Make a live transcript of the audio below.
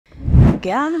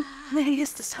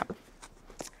Guys,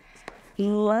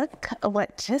 look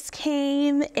what just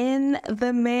came in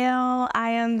the mail.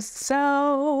 I am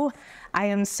so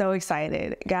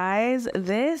excited, guys.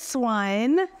 This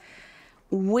one,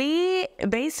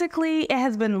 it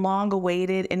has been long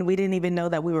awaited and we didn't even know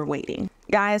that we were waiting.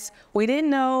 Guys, we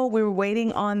didn't know we were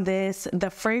waiting on this.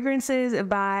 The fragrances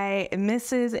by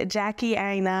Mrs. Jackie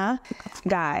Aina.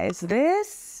 Guys,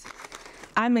 this,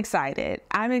 I'm excited.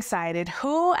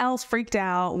 Who else freaked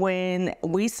out when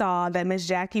we saw that Miss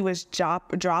Jackie was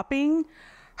dropping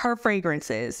her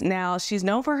fragrances? Now, she's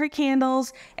known for her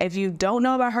candles. If you don't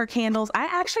know about her candles, I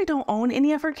actually don't own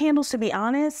any of her candles, to be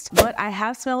honest, but I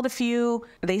have smelled a few.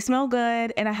 They smell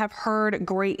good, and I have heard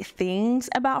great things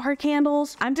about her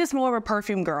candles. I'm just more of a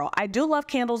perfume girl. I do love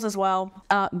candles as well,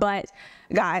 but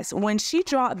guys, when she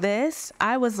dropped this,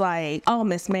 I was like, oh,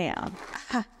 Miss Ma'am.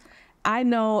 I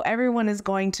know everyone is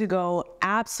going to go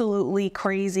absolutely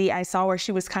crazy. I saw where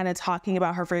she was kind of talking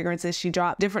about her fragrances. She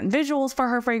dropped different visuals for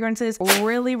her fragrances.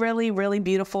 Really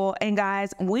beautiful. And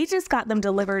guys, we just got them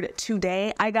delivered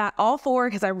today. I got all four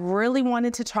because I really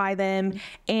wanted to try them.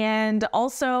 And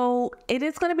also, it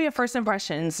is going to be a first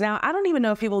impressions. Now, I don't even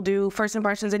know if people do first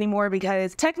impressions anymore,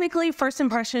 because technically first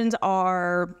impressions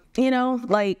are, you know,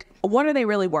 like, what are they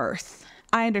really worth?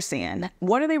 I understand.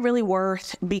 What are they really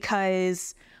worth?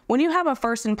 Because when you have a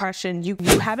first impression, you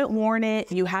haven't worn it,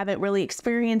 you haven't really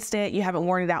experienced it, you haven't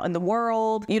worn it out in the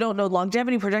world, you don't know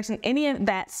longevity, projection, any of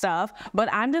that stuff. But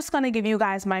I'm just gonna give you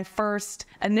guys my first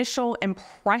initial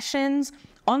impressions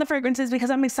on the fragrances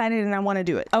because I'm excited and I wanna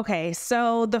do it. Okay,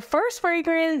 so the first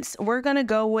fragrance we're gonna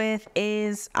go with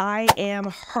is I Am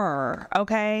Her,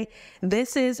 okay?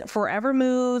 This is FORVR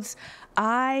Moods,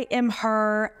 I Am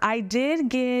Her. I did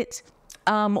get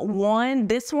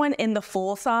this one in the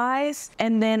full size,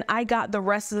 and then I got the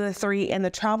rest of the three in the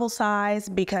travel size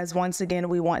because, once again,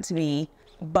 we want to be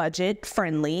budget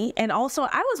friendly. And also,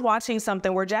 I was watching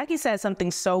something where Jackie said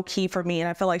something so key for me, and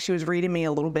I feel like she was reading me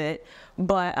a little bit,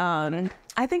 but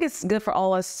I think it's good for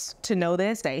all us to know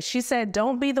this. She said,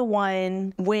 don't be the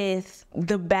one with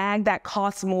the bag that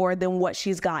costs more than what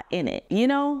she's got in it. You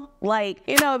know, like,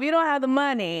 you know, if you don't have the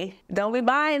money, don't be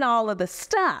buying all of the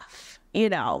stuff. You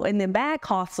know, and the bag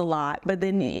costs a lot, but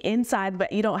then inside,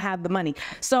 but you don't have the money.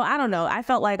 So I don't know. I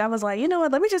felt like, I was like, you know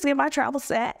what, let me just get my travel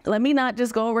set. Let me not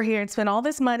just go over here and spend all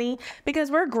this money, because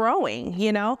we're growing,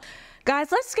 you know. Guys,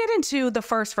 let's get into the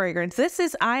first fragrance. This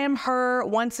is I Am Her.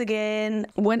 Once again,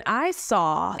 when I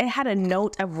saw it had a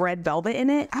note of red velvet in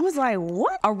it, I was like,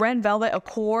 what? A red velvet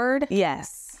accord?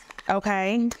 Yes.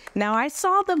 Okay. Now I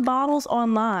saw the bottles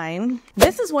online.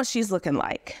 This is what she's looking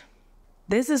like.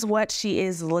 This is what she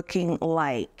is looking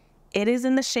like. It is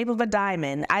in the shape of a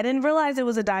diamond. I didn't realize it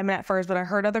was a diamond at first, but I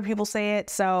heard other people say it,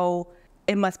 so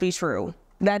it must be true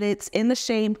that it's in the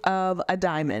shape of a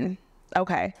diamond.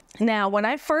 Okay. Now, when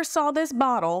I first saw this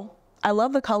bottle, I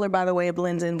love the color, by the way. It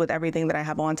blends in with everything that I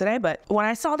have on today. But when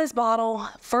I saw this bottle,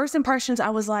 first impressions, I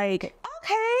was like,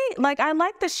 okay, like, I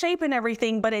like the shape and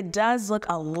everything, but it does look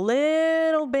a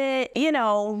little bit, you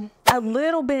know, a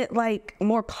little bit like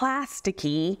more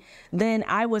plasticky than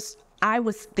I was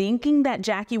thinking that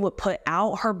Jackie would put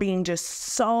out, her being just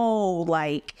so,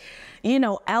 like, you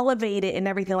know, elevated and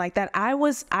everything like that. I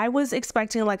was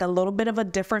expecting like a little bit of a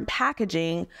different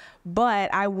packaging,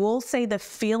 but I will say the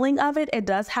feeling of it, it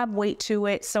does have weight to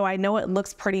it. So I know it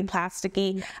looks pretty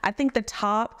plasticky. I think the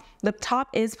top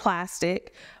is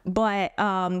plastic, but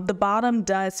the bottom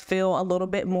does feel a little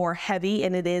bit more heavy,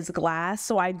 and it is glass.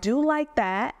 So I do like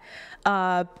that.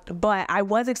 But I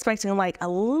was expecting like a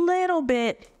little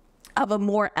bit of a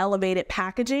more elevated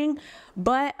packaging.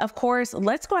 But of course,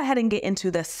 let's go ahead and get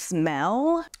into the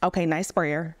smell. Okay, nice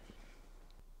sprayer.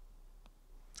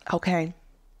 Okay,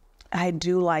 I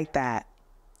do like that.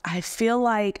 I feel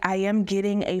like I am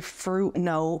getting a fruit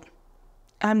note.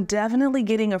 I'm definitely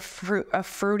getting a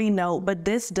fruity note, but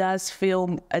this does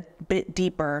feel a bit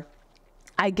deeper.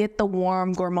 I get the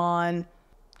warm gourmand.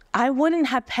 I wouldn't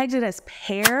have pegged it as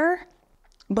pear,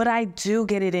 but I do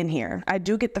get it in here. I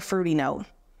do get the fruity note.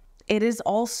 It is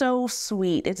also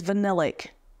sweet. It's vanillic.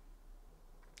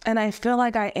 And I feel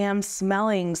like I am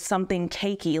smelling something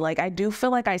cakey. Like, I do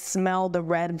feel like I smell the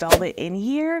red velvet in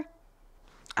here.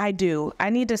 I do. I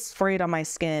need to spray it on my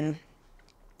skin.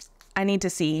 I need to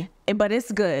see. But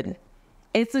it's good.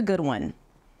 It's a good one.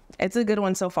 It's a good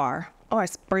one so far. Oh, I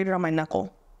sprayed it on my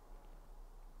knuckle.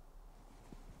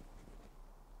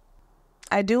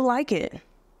 I do like it.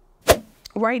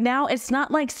 Right now, it's not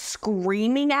like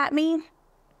screaming at me.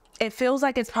 It feels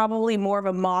like it's probably more of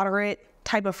a moderate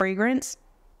type of fragrance,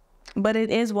 but it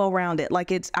is well-rounded.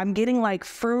 Like, I'm getting like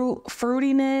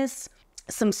fruitiness,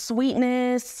 some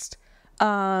sweetness,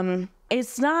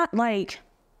 It's not like,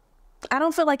 I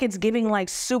don't feel like it's giving like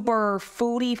super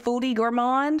foodie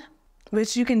gourmand,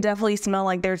 which you can definitely smell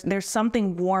like there's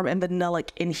something warm and vanillic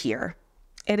in here.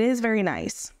 It is very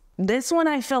nice. This one,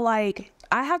 I feel like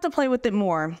I have to play with it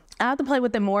more.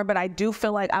 But I do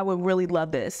feel like I would really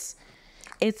love this.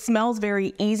 It smells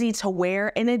very easy to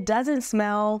wear, and it doesn't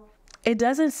smell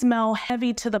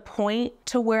heavy to the point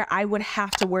to where I would have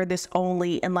to wear this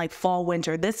only in like fall,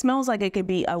 winter. This smells like it could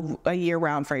be a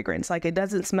year-round fragrance. Like it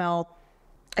doesn't smell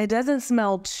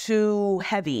too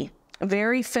heavy.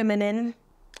 Very feminine,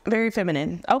 very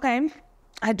feminine. Okay.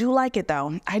 I do like it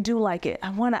though. I do like it.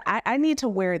 I need to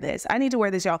wear this.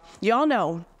 Y'all. Y'all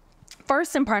know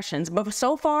first impressions, but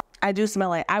so far I do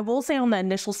smell it. I will say on the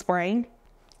initial spray,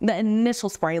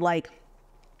 like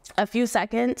a few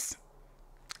seconds,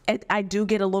 I do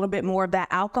get a little bit more of that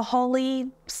alcohol-y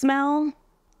smell,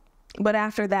 but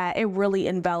after that, it really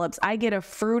envelops. I get a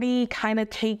fruity, kind of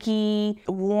cakey,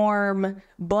 warm,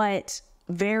 but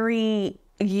very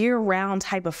year-round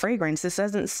type of fragrance. This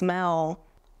doesn't smell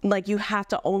like you have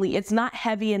to only, it's not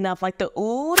heavy enough. Like the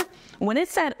oud, when it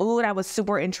said oud, I was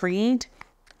super intrigued.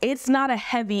 It's not a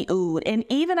heavy oud. And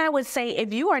even I would say,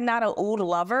 if you are not an oud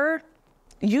lover,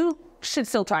 you should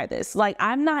still try this. Like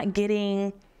I'm not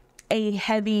getting a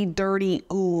heavy, dirty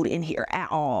oud in here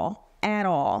at all.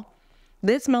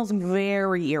 This smells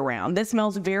very year-round. This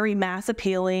smells very mass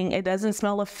appealing. It doesn't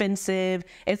smell offensive.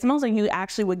 It smells like you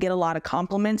actually would get a lot of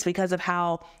compliments because of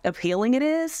how appealing it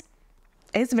is.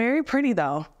 It's very pretty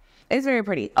though. It's very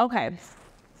pretty. Okay.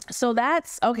 So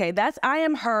that's I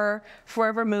Am Her,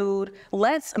 FORVR Mood.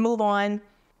 Let's move on.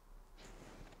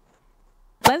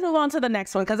 Let's move on to the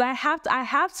next one because I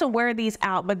have to wear these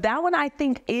out, but that one I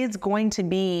think is going to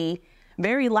be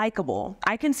very likable.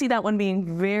 I can see that one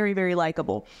being very, very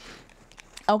likable.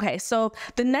 Okay, so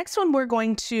the next one we're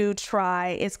going to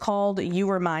try is called You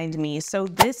Remind Me. So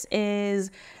this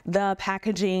is the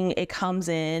packaging. It comes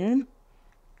in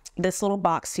this little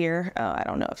box here. I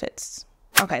don't know if it's,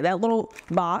 okay, that little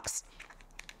box.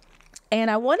 And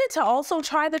I wanted to also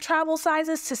try the travel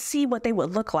sizes to see what they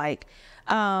would look like,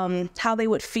 how they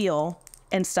would feel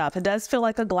and stuff. It does feel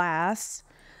like a glass.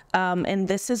 And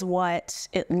this is what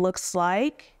it looks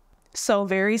like. So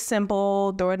very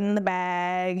simple, throw it in the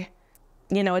bag.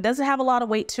 You know, it doesn't have a lot of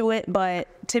weight to it, but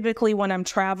typically when I'm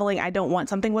traveling, I don't want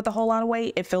something with a whole lot of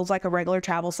weight. It feels like a regular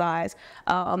travel size,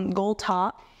 gold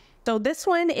top. So this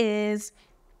one is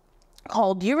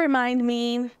called You Remind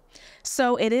Me.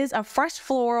 So it is a fresh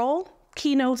floral.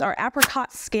 Keynotes are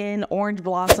apricot skin, orange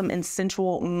blossom, and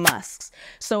sensual musks.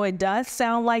 So it does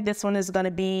sound like this one is going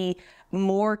to be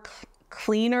more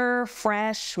cleaner,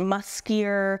 fresh,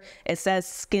 muskier. It says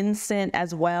skin scent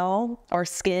as well, or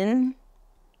skin.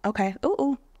 Okay.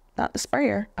 Ooh, not the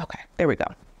sprayer. Okay, there we go.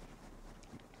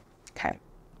 Okay.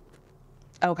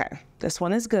 Okay, this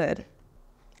one is good.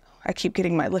 I keep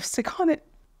getting my lipstick on it.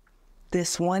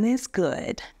 This one is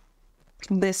good.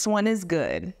 This one is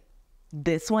good.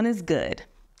 This one is good.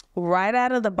 Right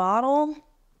out of the bottle,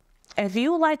 if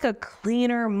you like a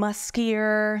cleaner,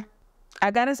 muskier,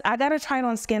 I gotta try it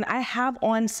on skin. I have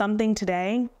on something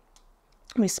today.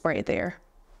 Let me spray it there.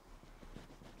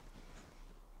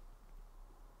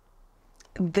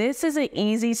 This is an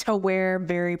easy to wear,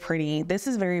 very pretty. This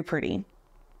is very pretty.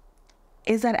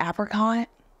 Is that apricot?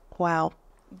 Wow.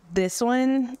 This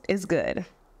one is good.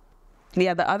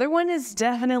 Yeah, the other one is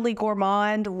definitely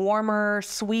gourmand, warmer,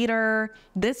 sweeter.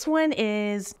 This one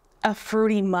is a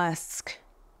fruity musk,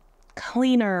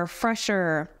 cleaner,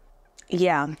 fresher.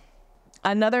 Yeah.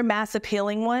 Another mass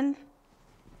appealing one.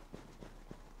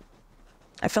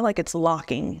 I feel like it's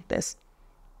locking this.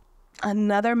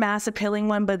 Another mass appealing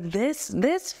one, but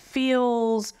this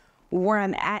feels where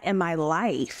I'm at in my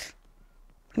life.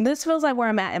 This feels like where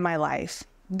I'm at in my life.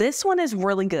 This one is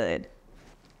really good.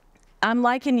 I'm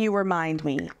liking You Remind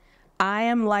Me. I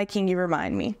am liking You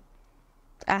Remind Me.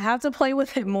 I have to play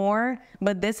with it more,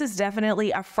 but this is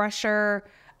definitely a fresher,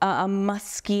 a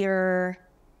muskier,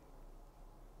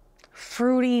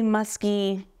 fruity,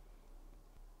 musky.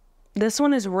 This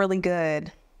one is really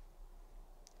good.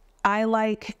 I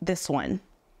like this one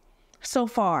so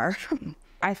far.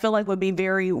 I feel like would be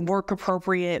very work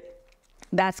appropriate.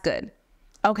 That's good.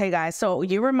 Okay, guys, so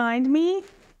You Remind Me.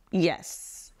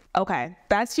 Yes. Okay,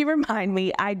 that's You Remind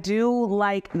Me. I do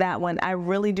like that one. I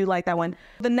really do like that one.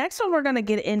 The next one we're gonna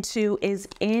get into is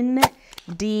NDA.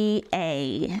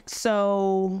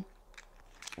 So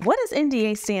what does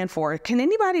NDA stand for? Can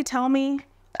anybody tell me?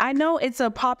 I know it's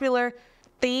a popular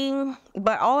thing,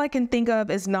 but all I can think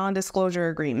of is non-disclosure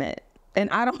agreement. And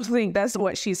I don't think that's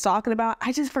what she's talking about.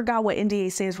 I just forgot what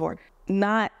NDA stands for.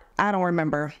 Not I don't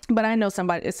remember, but I know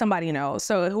somebody knows.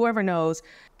 So whoever knows,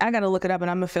 I got to look it up and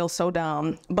I'm gonna feel so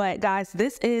dumb. But guys,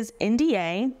 this is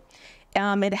NDA.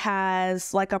 It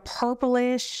has like a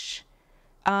purplish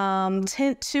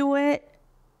tint to it.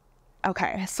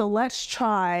 Okay, so let's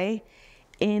try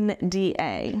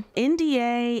NDA.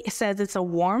 NDA says it's a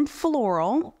warm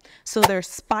floral. So there's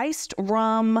spiced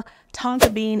rum,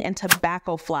 tonka bean, and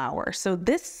tobacco flower. So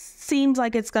this seems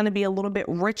like it's going to be a little bit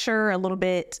richer, a little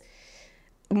bit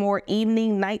more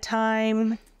evening,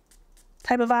 nighttime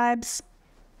type of vibes.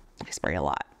 I spray a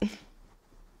lot.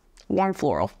 Warm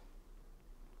floral.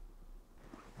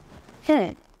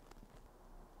 That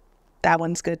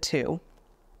one's good too.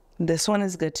 This one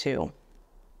is good too.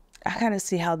 I gotta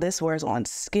see how this wears on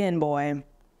skin, boy.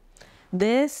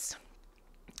 This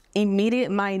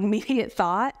my immediate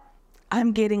thought,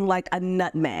 I'm getting like a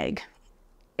nutmeg.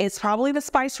 It's probably the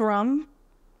spice rum.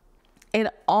 It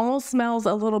almost smells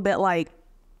a little bit like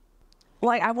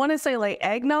I want to say like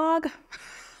eggnog.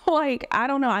 Like, I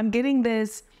don't know. I'm getting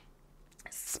this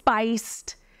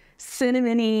spiced,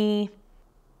 cinnamony.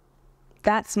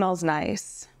 That smells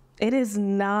nice. It is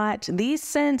not, these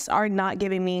scents are not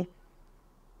giving me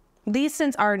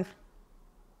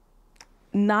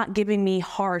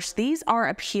harsh. These are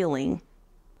appealing,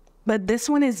 but this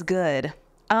one is good.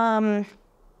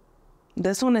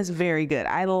 This one is very good.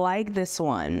 I like this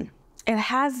one. It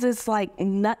has this like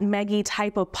nutmeggy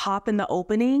type of pop in the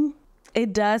opening.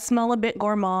 It does smell a bit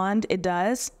gourmand. It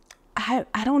does. I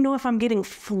don't know if I'm getting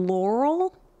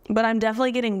floral, but I'm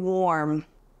definitely getting warm.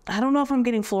 I don't know if I'm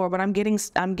getting floral, but I'm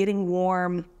getting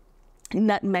warm,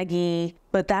 nutmeggy,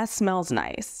 but that smells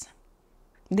nice.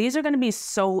 These are going to be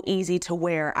so easy to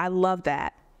wear. I love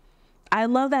that. I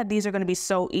love that these are going to be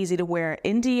so easy to wear.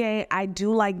 NDA, I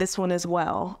do like this one as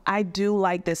well. I do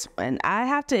like this one. I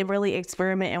have to really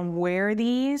experiment and wear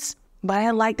these, but I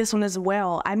like this one as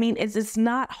well. I mean, it's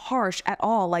not harsh at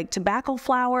all. Like tobacco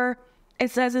flower,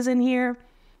 it says is in here.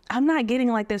 I'm not getting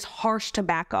like this harsh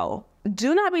tobacco.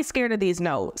 Do not be scared of these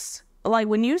notes. Like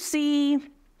when you see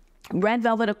red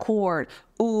velvet accord,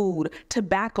 oud,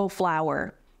 tobacco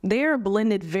flower, they're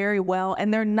blended very well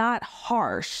and they're not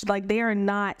harsh. Like they are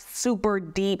not super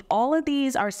deep. All of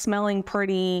these are smelling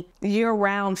pretty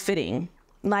year-round fitting.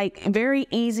 Like very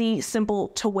easy, simple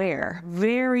to wear.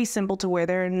 Very simple to wear.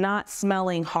 They're not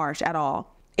smelling harsh at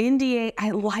all. NDA, I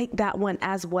like that one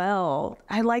as well.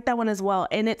 I like that one as well.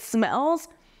 And it smells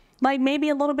like maybe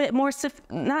a little bit more,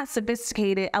 not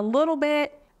sophisticated, a little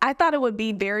bit. I thought it would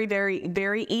be very, very,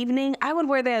 very evening. I would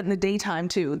wear that in the daytime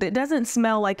too. That doesn't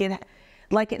smell like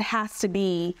it has to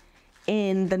be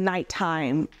in the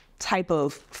nighttime type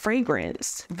of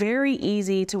fragrance. Very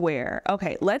easy to wear.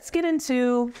 Okay, let's get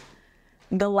into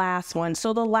the last one.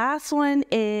 So the last one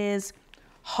is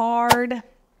hard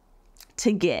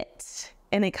to get.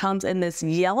 And it comes in this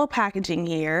yellow packaging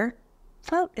here.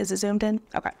 Oh, is it zoomed in?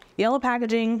 Okay. Yellow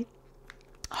packaging,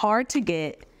 hard to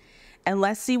get. And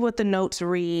let's see what the notes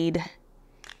read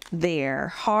there.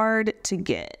 Hard to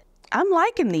get. I'm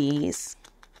liking these.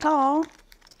 Oh,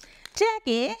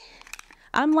 Jackie.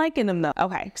 I'm liking them though.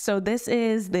 Okay, so this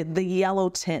is the yellow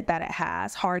tint that it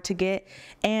has, hard to get.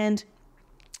 And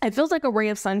it feels like a ray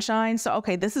of sunshine. So,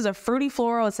 okay, this is a fruity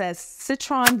floral. It says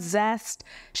citron zest,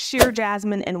 sheer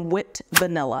jasmine, and whipped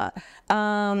vanilla.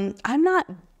 I'm not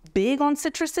big on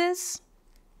citruses.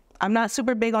 I'm not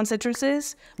super big on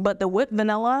citruses, but the whipped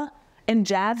vanilla and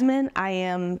jasmine I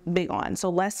am big on. So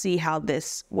let's see how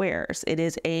this wears. It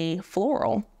is a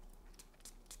floral.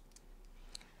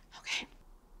 Okay.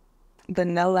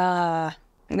 Vanilla.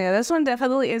 Yeah, this one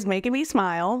definitely is making me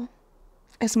smile.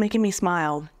 It's making me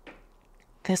smile.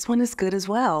 This one is good as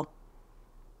well.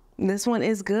 This one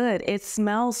is good. It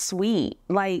smells sweet.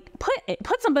 Like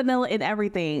put some vanilla in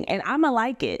everything and I'ma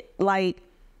like it. Like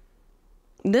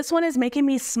this one is making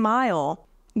me smile.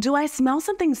 Do I smell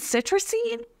something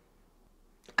citrusy?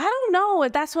 I don't know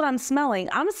if that's what I'm smelling.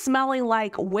 I'm smelling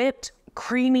like whipped,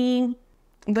 creamy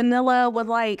vanilla with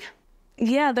like,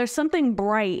 yeah, there's something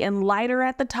bright and lighter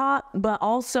at the top, but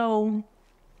also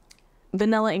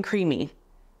vanilla and creamy.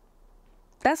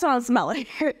 That's what I'm smelling.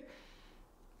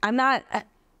 I'm not,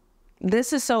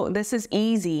 this is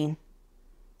easy.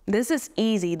 This is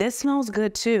easy. This smells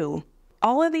good too.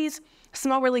 All of these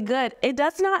smell really good. It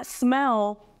does not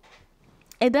smell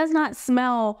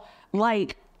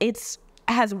like it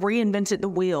has reinvented the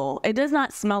wheel. It does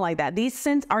not smell like that. These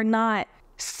scents are not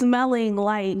smelling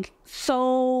like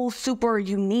so super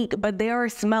unique, but they are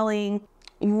smelling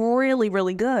really,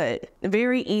 really good.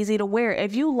 Very easy to wear.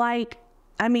 If you like,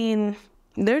 I mean,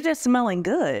 they're just smelling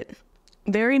good.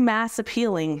 Very mass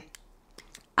appealing.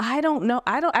 I don't know.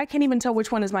 I can't even tell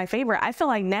which one is my favorite. I feel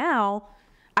like now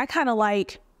I kind of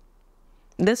like,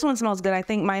 this one smells good. I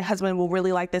think my husband will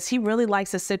really like this. He really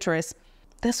likes the citrus.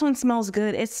 This one smells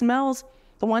good. It smells,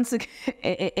 once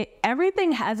again,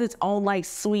 everything has its own like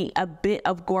sweet, a bit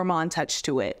of gourmand touch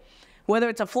to it. Whether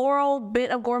it's a floral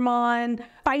bit of gourmand,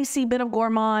 spicy bit of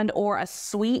gourmand, or a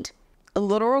sweet,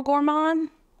 literal gourmand,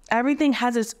 everything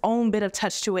has its own bit of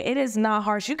touch to it. It is not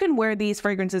harsh. You can wear these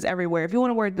fragrances everywhere. If you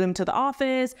want to wear them to the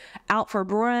office, out for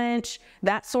brunch,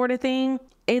 that sort of thing,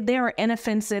 they are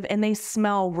inoffensive and they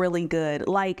smell really good.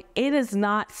 Like, it does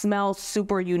not smell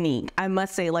super unique, I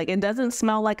must say. Like, it doesn't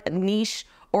smell like a niche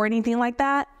or anything like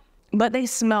that, but they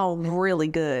smell really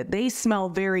good. They smell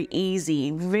very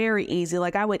easy, very easy.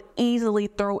 Like, I would easily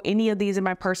throw any of these in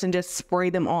my purse and just spray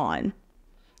them on.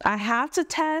 I have to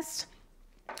test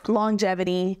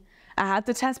longevity. I have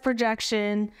to test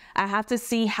projection. I have to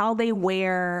see how they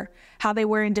wear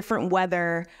in different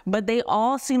weather, but they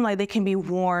all seem like they can be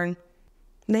worn.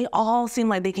 They all seem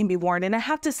like they can be worn, and I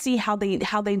have to see how they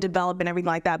develop and everything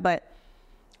like that. But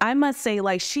I must say,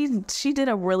 like, she did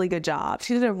a really good job.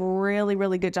 She did a really,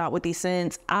 really good job with these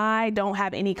scents. I don't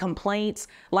have any complaints.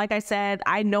 Like I said,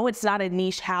 I know it's not a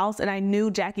niche house, and I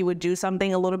knew Jackie would do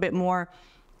something a little bit more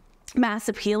mass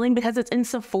appealing because it's in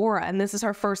Sephora and this is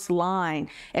her first line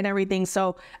and everything.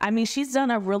 So, I mean, she's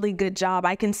done a really good job.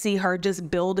 I can see her just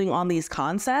building on these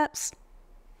concepts.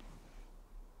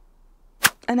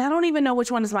 And I don't even know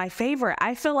which one is my favorite.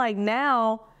 I feel like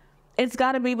now it's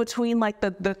got to be between like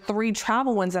the three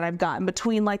travel ones that I've gotten,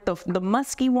 between like the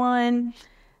musky one.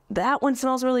 That one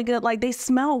smells really good. Like, they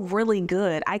smell really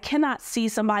good. I cannot see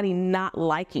somebody not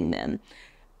liking them.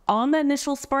 On the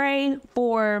initial spray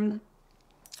for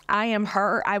I Am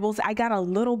Her, I got a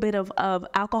little bit of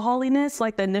alcoholiness,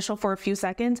 like the initial for a few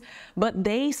seconds, but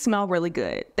they smell really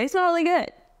good. They smell really good.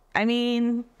 I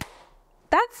mean,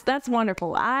 that's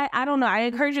wonderful. I don't know. I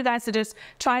encourage you guys to just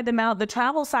try them out. The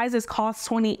travel sizes cost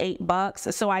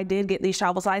 $28, so I did get these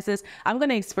travel sizes. I'm going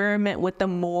to experiment with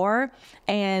them more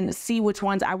and see which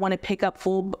ones I want to pick up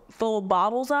full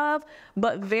bottles of.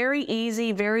 But very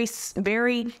easy, very,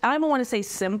 I don't want to say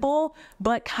simple,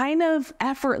 but kind of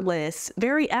effortless,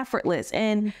 very effortless.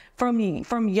 And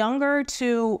from younger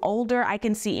to older, I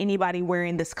can see anybody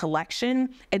wearing this collection.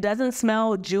 It doesn't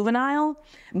smell juvenile,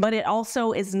 but it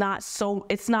also is not so,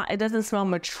 it doesn't smell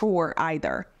mature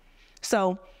either.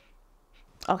 So,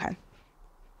 okay.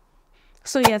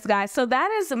 So yes, guys, so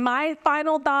that is my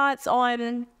final thoughts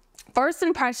on first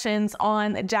impressions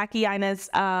on Jackie Aina's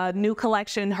new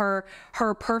collection, her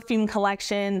perfume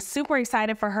collection. Super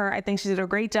excited for her. I think she did a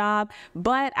great job,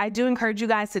 but I do encourage you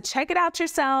guys to check it out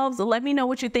yourselves. Let me know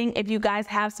what you think. If you guys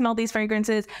have smelled these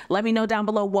fragrances, let me know down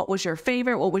below what was your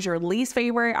favorite, what was your least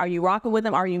favorite. Are you rocking with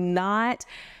them? Are you not?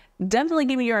 Definitely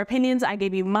give me your opinions. I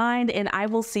gave you mine, and I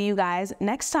will see you guys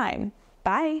next time.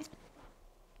 Bye.